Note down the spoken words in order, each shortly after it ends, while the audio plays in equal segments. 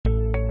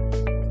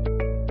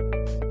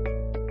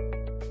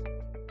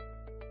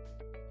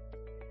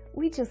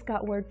just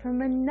got word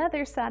from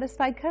another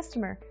satisfied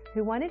customer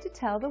who wanted to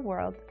tell the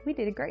world we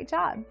did a great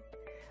job.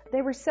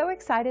 They were so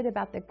excited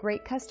about the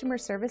great customer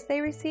service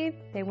they received,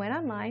 they went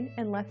online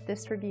and left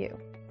this review.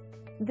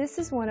 This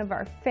is one of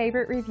our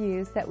favorite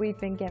reviews that we've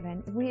been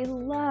given. We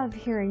love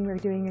hearing we're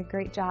doing a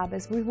great job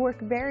as we work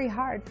very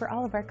hard for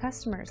all of our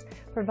customers,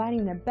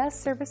 providing the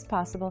best service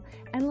possible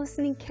and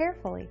listening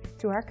carefully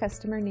to our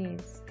customer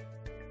needs.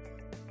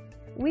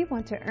 We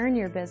want to earn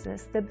your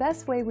business the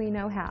best way we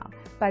know how,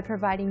 by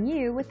providing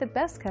you with the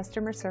best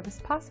customer service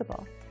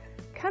possible.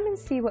 Come and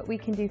see what we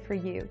can do for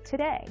you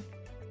today.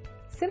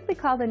 Simply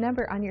call the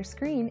number on your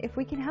screen if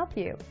we can help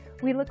you.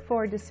 We look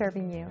forward to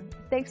serving you.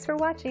 Thanks for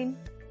watching.